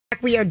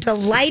back. We are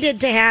delighted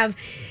to have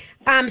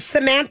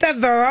Samantha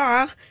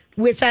Vera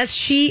with us.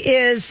 She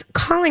is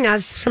calling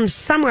us from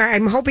somewhere,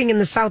 I'm hoping in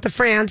the south of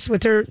France,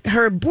 with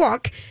her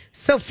book,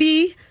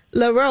 Sophie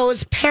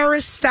Larose,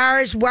 Paris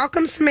Stars.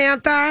 Welcome,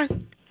 Samantha.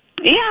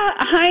 Yeah,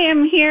 hi,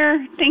 I'm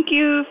here. Thank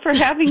you for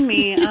having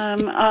me.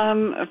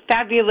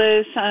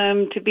 Fabulous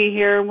to be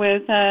here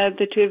with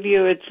the two of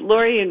you. It's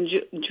Lori and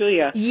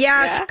Julia.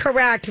 Yes, yeah?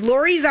 Correct.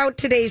 Lori's out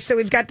today, so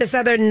we've got this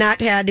other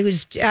nuthead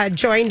who's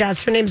joined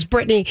us. Her name's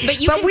Brittany.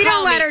 But we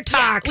don't let her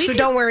talk, so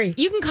don't worry.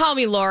 You can call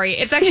me Lori.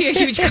 It's actually a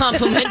huge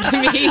compliment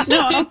to me. No,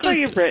 I'll call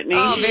you Brittany.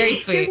 Oh, very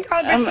sweet. You can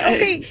call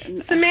okay,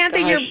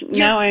 Samantha, gosh,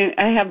 now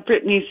I have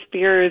Britney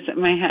Spears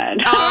in my head.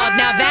 Oh,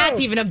 now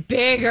that's even a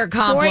bigger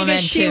compliment. Boy,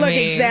 does she look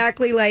exactly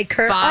like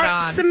her.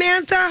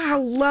 Samantha,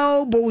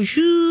 hello,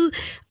 bonjour.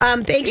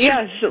 Thanks.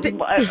 Yes,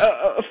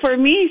 for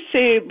me,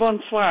 c'est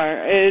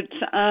bonsoir. It's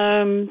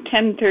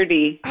 10:30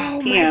 p.m.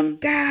 Oh my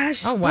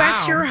gosh! Oh, wow.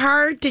 Bless your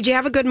heart. Did you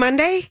have a good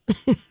Monday?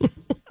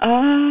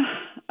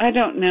 I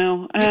don't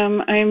know.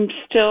 I'm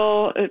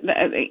still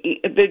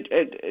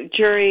the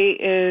jury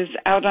is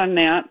out on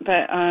that,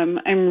 but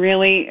I'm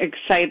really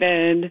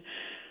excited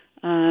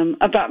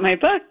about my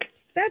book.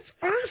 That's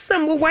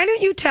awesome. Well, why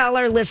don't you tell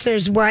our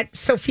listeners what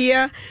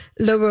Sophia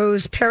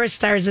Larose, Paris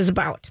Stars is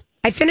about?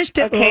 I finished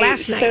it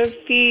last night.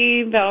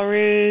 Sophie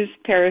Larose,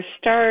 Paris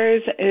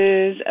Stars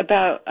is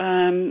about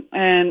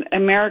an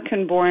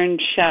American-born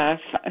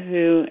chef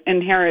who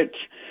inherits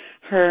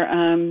her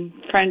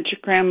French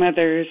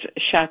grandmother's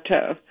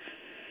chateau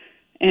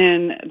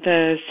in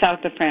the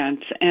south of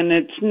France. And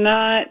it's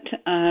not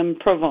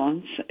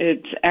Provence.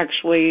 It's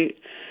actually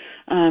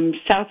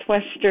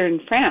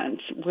southwestern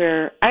France,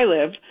 where I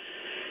live.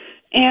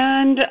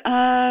 And,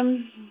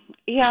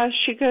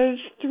 she goes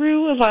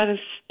through a lot of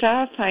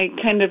stuff. I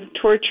kind of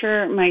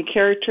torture my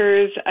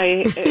characters.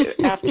 I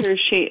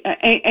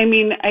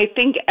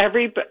think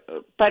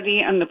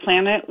everybody on the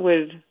planet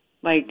would,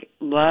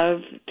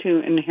 love to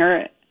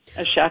inherit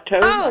a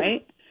chateau,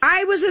 right?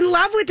 I was in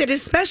love with it,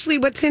 especially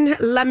what's in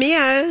La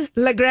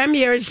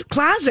Gramiere's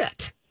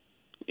closet.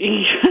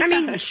 I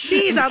mean,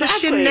 she's all the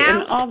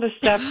Chanel. And all the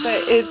stuff,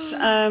 but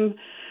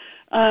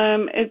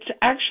it's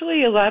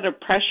actually a lot of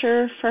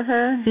pressure for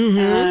her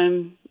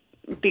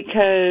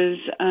because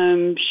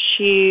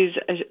she's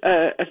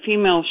a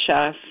female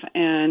chef,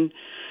 and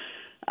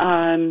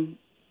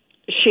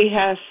she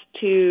has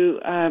to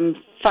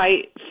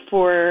fight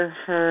for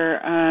her,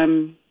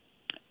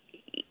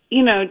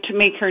 to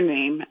make her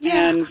name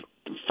and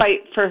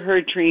fight for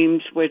her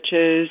dreams, which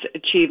is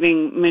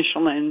achieving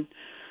Michelin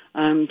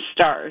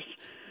stars.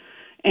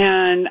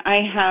 And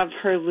I have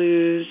her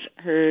lose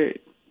her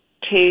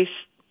taste,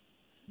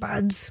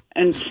 buds,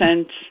 and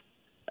sense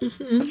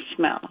of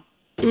smell.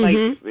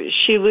 Like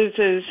she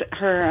loses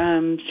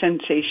her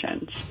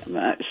sensations.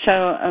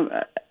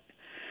 So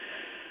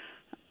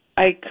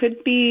I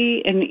could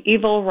be an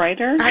evil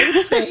writer, I would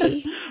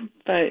say,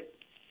 but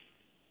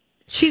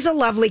she's a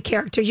lovely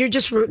character. You're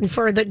just rooting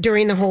for her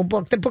during the whole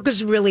book. The book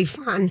is really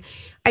fun.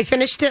 I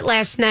finished it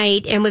last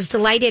night and was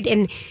delighted.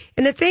 And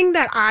the thing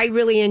that I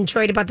really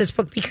enjoyed about this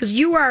book, because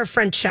you are a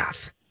French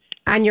chef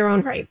on your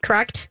own right,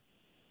 correct?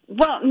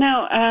 Well,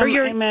 no,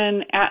 I'm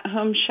an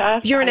at-home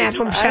chef. You're an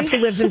at-home chef who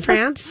lives in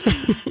France?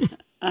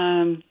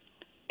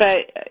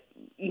 But,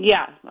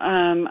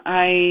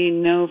 I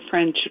know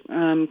French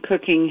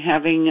cooking,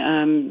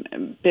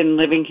 having been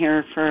living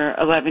here for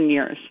 11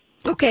 years.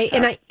 Okay,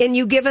 so. And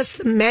you give us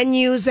the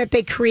menus that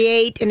they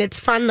create, and it's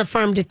fun, the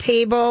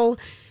farm-to-table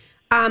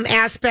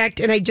aspect,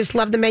 and I just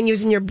love the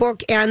menus in your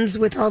book. Ends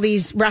with all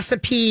these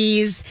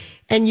recipes,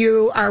 and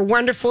you are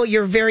wonderful.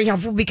 You're very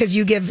helpful because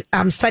you give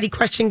study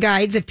question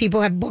guides if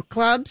people have book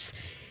clubs.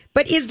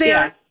 But is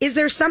there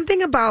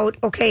something about,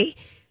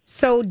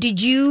 so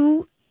did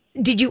you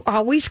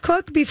always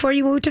cook before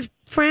you moved to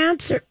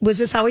France, or was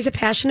this always a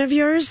passion of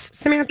yours,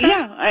 Samantha?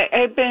 Yeah,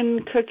 I've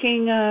been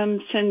cooking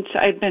since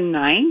I've been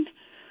 9.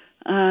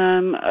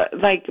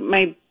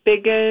 My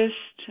biggest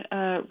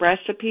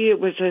recipe, it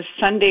was a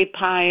Sunday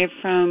pie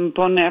from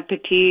Bon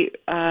Appetit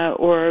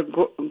or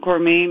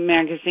Gourmet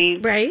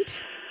magazine.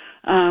 Right.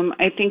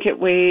 I think it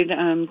weighed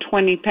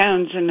 20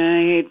 pounds, and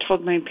I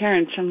told my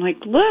parents, I'm like,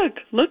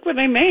 look what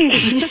I made.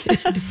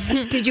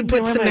 Did you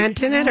put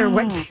cement in it, or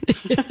what?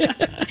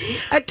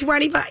 A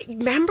 25.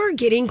 Remember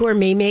getting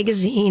Gourmet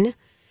magazine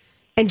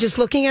and just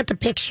looking at the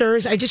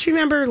pictures? I just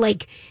remember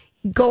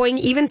going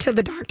even to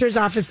the doctor's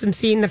office and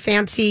seeing the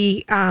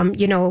fancy,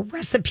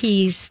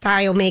 recipes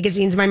style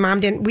magazines. My mom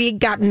didn't. We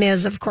got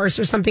Ms., of course,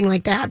 or something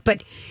like that.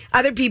 But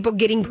other people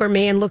getting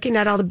Gourmet and looking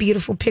at all the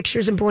beautiful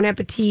pictures in Bon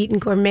Appetit and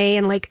Gourmet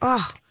and they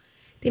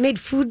made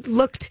food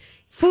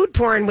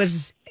porn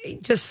was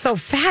just so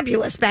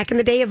fabulous back in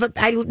the day.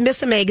 I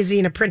miss a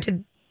magazine, a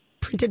printed,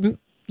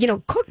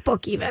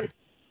 cookbook even.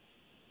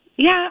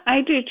 Yeah,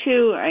 I do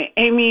too.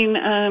 I mean,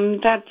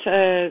 that's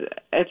a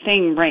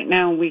thing right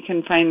now. We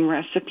can find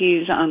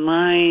recipes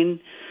online,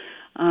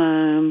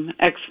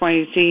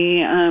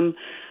 XYZ.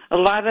 A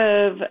lot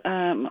of,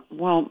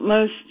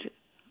 most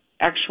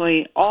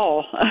actually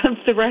all of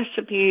the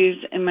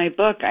recipes in my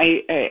book.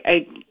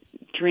 I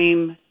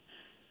dream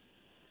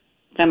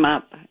them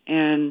up,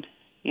 and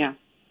yeah.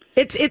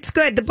 It's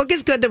good. The book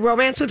is good. The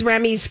romance with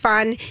Remy's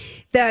fun.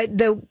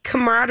 The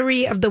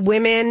camaraderie of the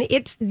women.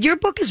 Your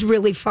book is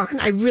really fun.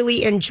 I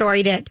really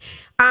enjoyed it.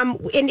 And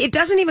it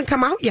doesn't even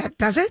come out yet,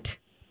 does it?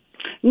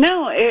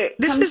 No, it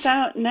comes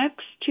out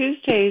next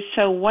Tuesday.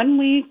 So 1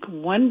 week,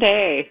 1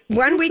 day.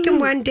 1 week and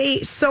 1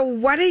 day.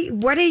 So are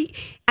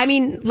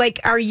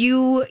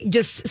you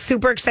just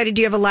super excited?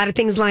 Do you have a lot of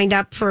things lined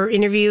up for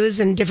interviews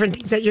and different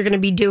things that you're going to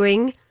be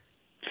doing?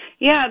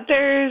 Yeah,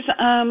 there's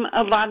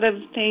a lot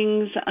of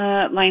things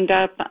lined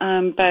up,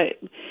 but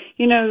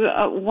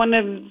one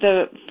of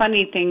the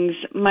funny things,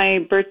 my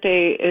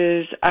birthday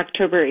is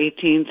October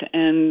 18th,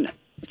 and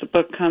the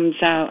book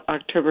comes out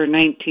October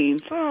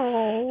 19th.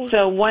 Oh.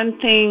 So one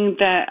thing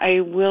that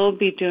I will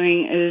be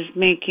doing is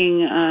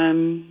making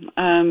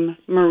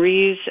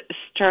Marie's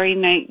Starry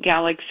Night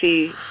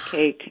Galaxy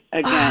cake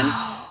again.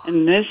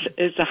 And this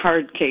is a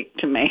hard cake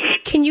to make.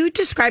 Can you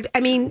describe,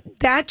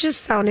 that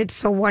just sounded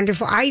so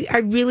wonderful.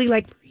 I really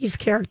like Marie's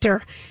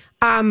character.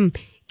 Can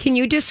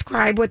you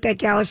describe what that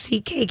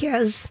Galaxy cake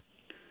is?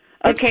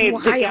 Okay, the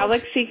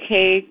Galaxy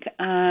cake,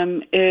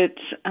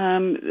 it's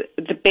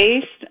the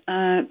base,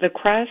 the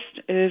crust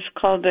is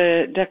called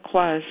a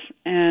décoise,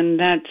 and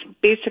that's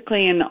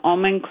basically an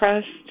almond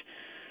crust.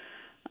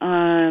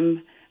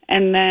 And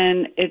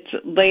then it's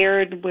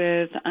layered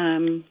with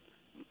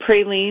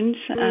pralines,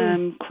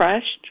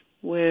 crushed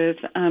with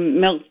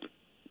milk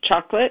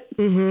chocolate,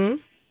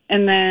 and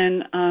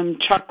then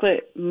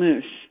chocolate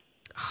mousse.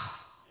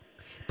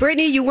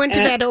 Brittany, you went to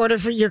that order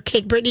for your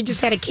cake. Brittany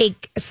just had a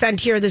cake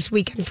sent here this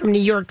weekend from New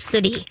York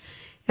City.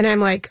 And I'm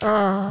like,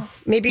 oh,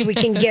 maybe we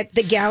can get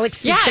the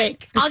Galaxy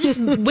cake. I'll just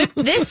whip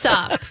this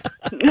up.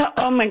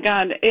 Oh, my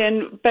God.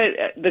 But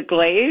the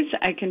glaze,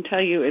 I can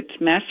tell you, it's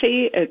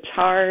messy. It's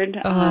hard.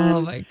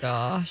 Oh, my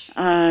gosh.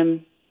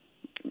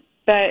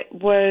 But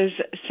was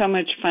so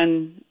much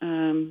fun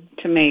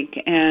to make.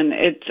 And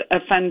it's a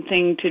fun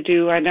thing to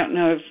do. I don't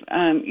know if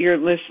your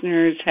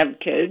listeners have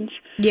kids.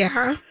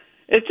 Yeah.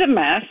 It's a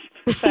mess,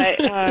 but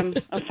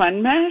a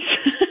fun mess.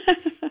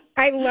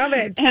 I love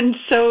it. And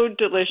so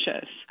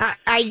delicious.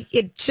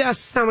 It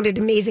just sounded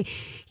amazing.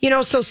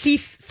 So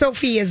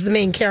Sophie is the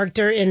main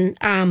character in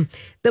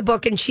the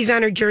book, and she's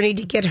on her journey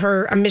to get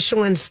her a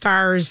Michelin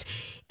stars.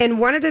 And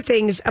one of the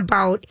things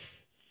about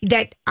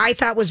that I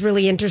thought was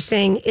really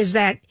interesting is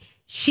that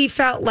she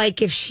felt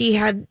like if she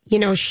had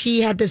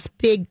this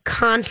big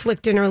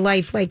conflict in her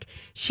life, like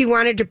she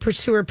wanted to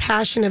pursue her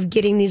passion of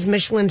getting these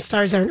Michelin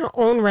stars on her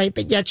own right,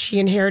 but yet she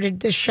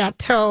inherited this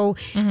chateau.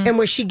 And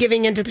was she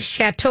giving into the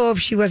chateau if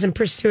she wasn't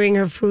pursuing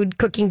her food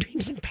cooking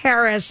dreams in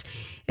Paris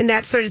and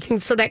that sort of thing?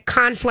 So that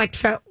conflict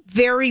felt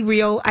very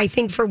real, I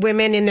think, for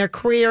women in their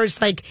careers.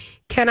 Like,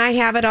 can I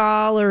have it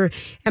all, or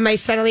am I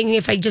settling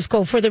if I just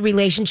go for the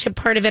relationship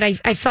part of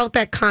it? I felt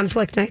that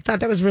conflict, and I thought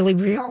that was really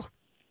real.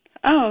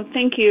 Oh,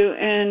 thank you.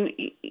 And,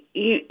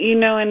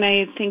 and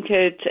I think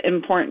it's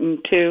important,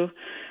 too.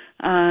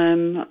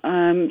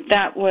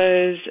 That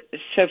was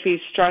Sophie's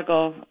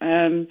struggle,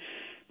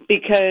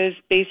 because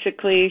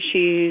basically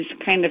she's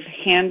kind of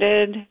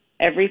handed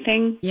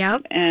everything.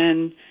 Yep.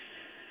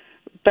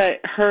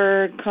 But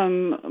her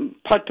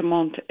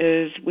comportement,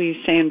 as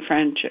we say in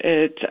French,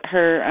 it's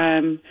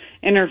her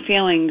inner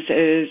feelings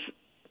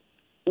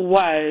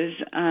was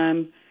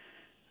I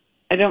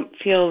don't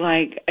feel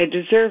like I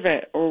deserve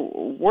it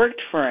or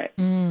worked for it.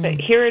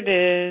 But here it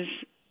is,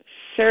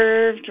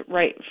 served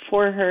right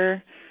for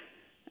her.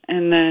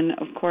 And then,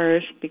 of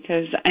course,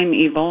 because I'm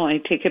evil, I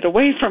take it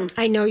away from her.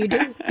 I know you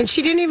do. And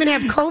she didn't even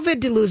have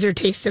COVID to lose her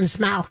taste and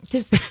smell.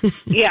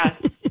 Yeah.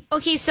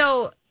 Okay,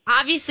 so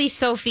obviously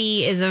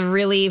Sophie is a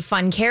really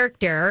fun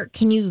character.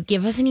 Can you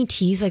give us any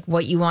tease, like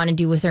what you want to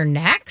do with her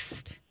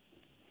next?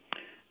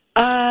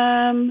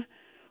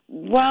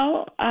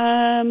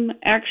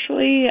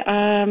 Actually,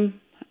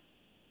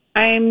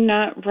 I'm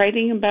not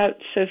writing about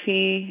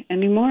Sophie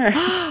anymore.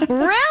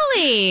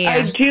 Really?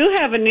 I do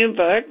have a new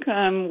book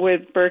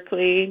with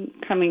Berkeley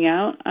coming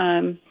out.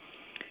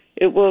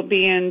 It will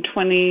be in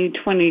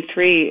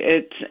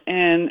 2023.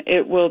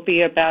 It will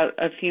be about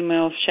a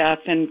female chef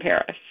in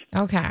Paris.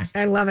 Okay.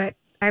 I love it.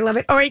 All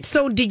right,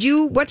 so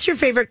what's your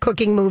favorite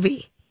cooking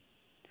movie?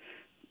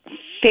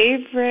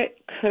 Favorite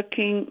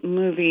cooking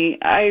movie?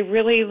 I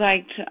really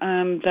liked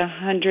The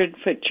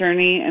 100-Foot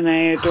Journey, and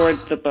I adored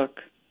the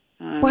book.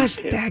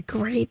 Wasn't that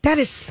great? That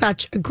is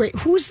such a great...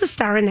 Who's the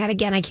star in that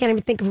again? I can't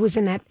even think of who's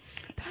in that.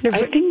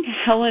 I think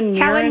Helen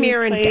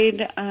Mirren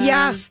played...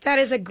 yes, that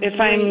is a great... If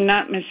I'm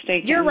not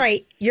mistaken. You're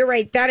right.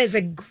 That is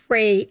a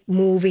great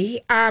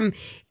movie. And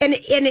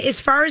as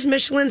far as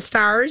Michelin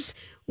stars,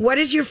 what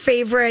is your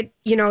favorite,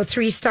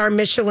 3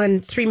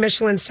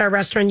 Michelin star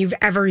restaurant you've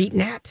ever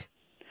eaten at?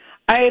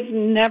 I've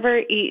never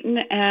eaten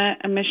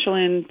at a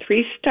Michelin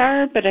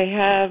 3-star, but I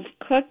have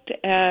cooked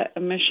at a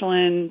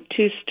Michelin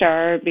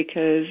 2-star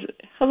because,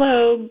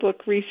 hello,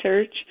 book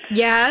research.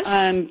 Yes.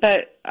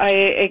 But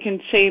I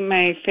can say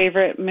my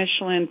favorite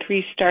Michelin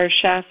 3-star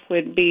chef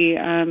would be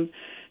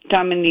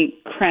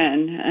Dominique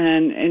Crenn,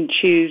 and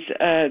she's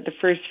the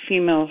first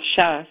female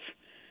chef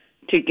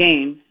to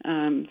gain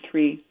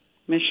 3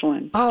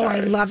 Michelin Oh,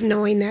 stars. I love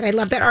knowing that. I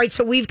love that. All right,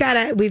 so we've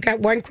got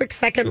one quick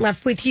second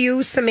left with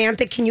you,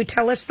 Samantha. Can you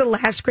tell us the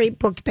last great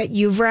book that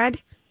you've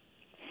read?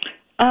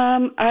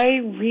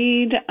 I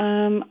read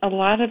a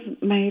lot of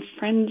my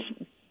friends'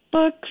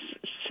 books.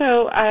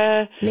 So,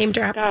 Name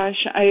drop.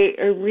 gosh, I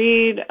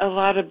read a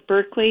lot of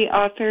Berkeley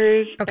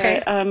authors.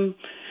 Okay. But,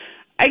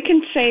 I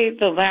can say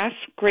the last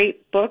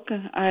great book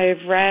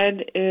I've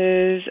read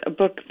is a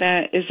book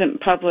that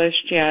isn't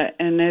published yet,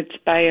 and it's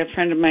by a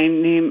friend of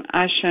mine named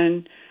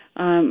Ashan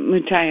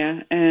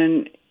Mutaya,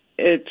 and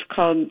it's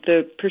called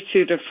The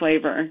Pursuit of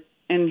Flavor,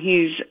 and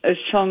he's a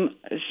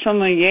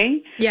sommelier.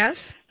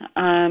 Yes.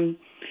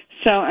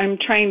 So I'm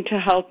trying to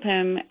help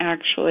him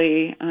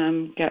actually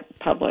get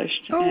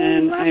published,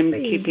 and lovely. I'm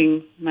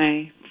keeping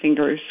my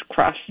fingers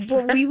crossed.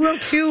 Well, we will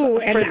too.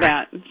 For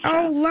that.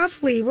 Oh,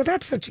 lovely. Well,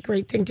 that's such a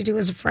great thing to do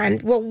as a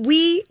friend. Well,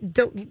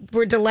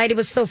 we're delighted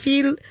with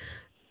Sophie.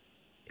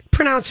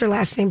 Pronounce her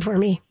last name for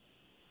me.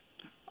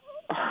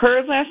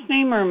 Her last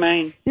name or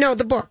mine? No,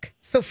 the book.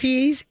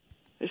 Sophie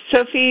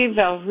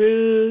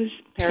Valruse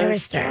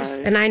Paristers.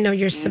 And I know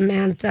you're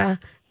Samantha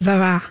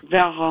Vara.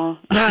 Valhall.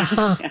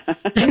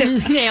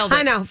 Nailed it.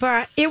 I know.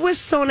 Vara. It was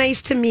so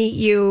nice to meet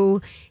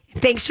you.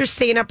 Thanks for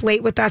staying up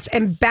late with us,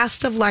 and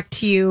best of luck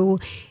to you.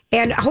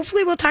 And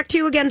hopefully we'll talk to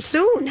you again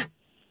soon.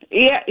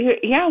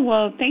 Yeah.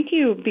 Well, thank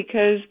you,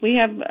 because we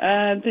have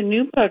the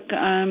new book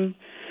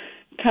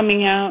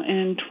coming out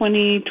in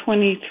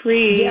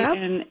 2023, Yep.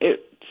 and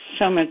it's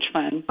so much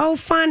fun. Oh,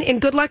 fun. And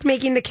good luck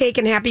making the cake,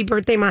 and happy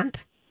birthday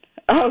month.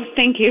 Oh,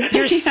 thank you.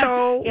 You're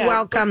so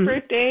welcome.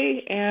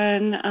 Birthday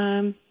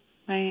and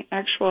my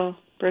actual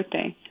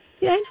birthday.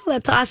 Yeah, I know.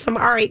 That's awesome.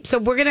 All right. So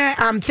we're going to,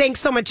 thanks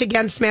so much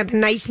again, Samantha.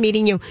 Nice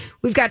meeting you.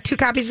 We've got 2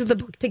 copies of the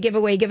book to give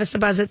away. Give us a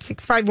buzz at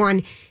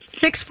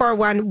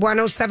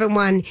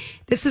 651-641-1071.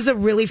 This is a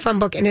really fun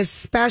book. And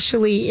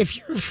especially if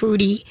you're a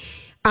foodie,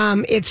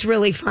 it's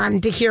really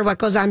fun to hear what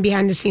goes on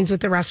behind the scenes with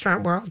the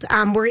restaurant world.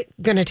 We're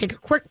going to take a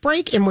quick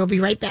break and we'll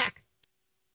be right back.